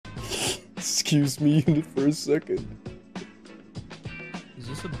Excuse me for a second. Is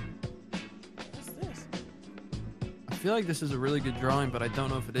this a... What's this? I feel like this is a really good drawing, but I don't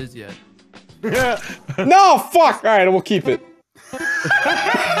know if it is yet. No, fuck! Alright, we'll keep it.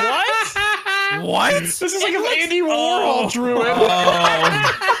 What? What? This is like if Andy Warhol drew it.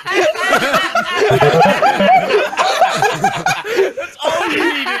 That's all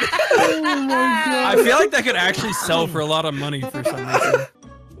you needed. Oh my god. I feel like that could actually sell for a lot of money for some reason.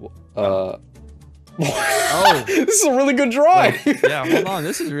 Oh. This is a really good drawing. Yeah, hold on.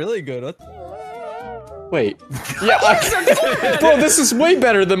 This is really good. Wait. Yeah, bro, this is way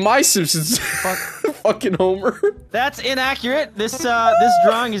better than my Simpsons. Fucking Homer. That's inaccurate. This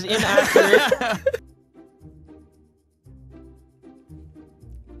drawing is inaccurate.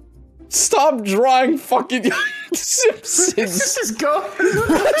 Stop drawing fucking Simpsons. This is going.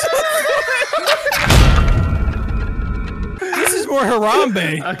 This is more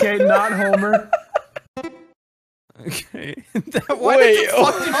Harambe. Okay, not Homer. Okay. Why the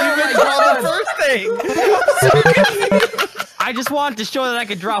fuck did you even draw the first thing? I just wanted to show that I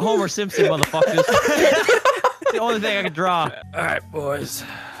could draw Homer Simpson, motherfuckers. The only thing I could draw. Alright, boys.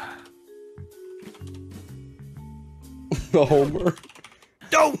 The Homer.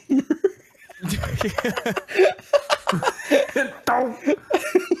 Don't! Don't.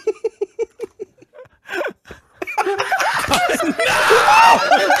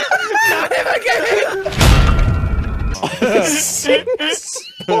 Not him again!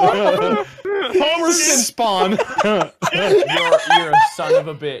 Homer Spawn. You're a son of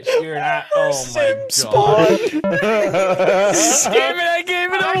a bitch. You're an oh my god. I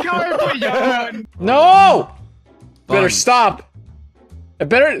gave it away. No! Better stop. I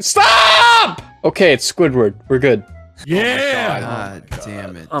better stop! Okay, it's Squidward. We're good. Yeah. God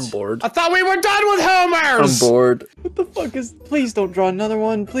damn it. I'm bored. I thought we were done with Homers. I'm bored. What the fuck is? Please don't draw another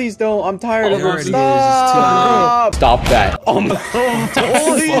one. Please don't. I'm tired of It them. already is. Stop! Stop that. Oh my.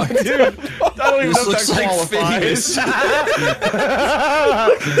 Holy dude. I don't even This know if looks that like qualifies.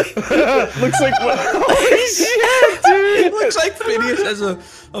 Looks like what? Holy shit, dude. It looks like Phineas has a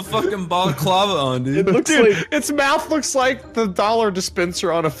fucking balaclava on, dude. It looks Dude, like. its mouth looks like the dollar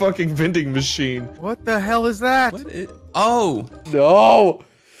dispenser on a fucking vending machine. What the hell is that? Oh! No!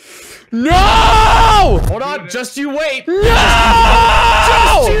 No! Hold on, just you wait. No!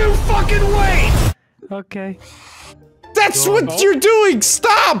 Just you fucking wait. Okay. That's what you're doing.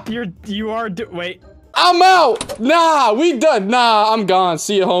 Stop! Wait. I'm out. Nah, we done. Nah, I'm gone.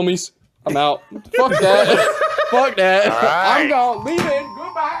 See ya, homies. I'm out. Fuck that. Fuck that. I'm gone. Leave it.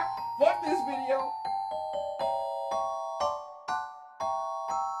 Goodbye. Fuck this video.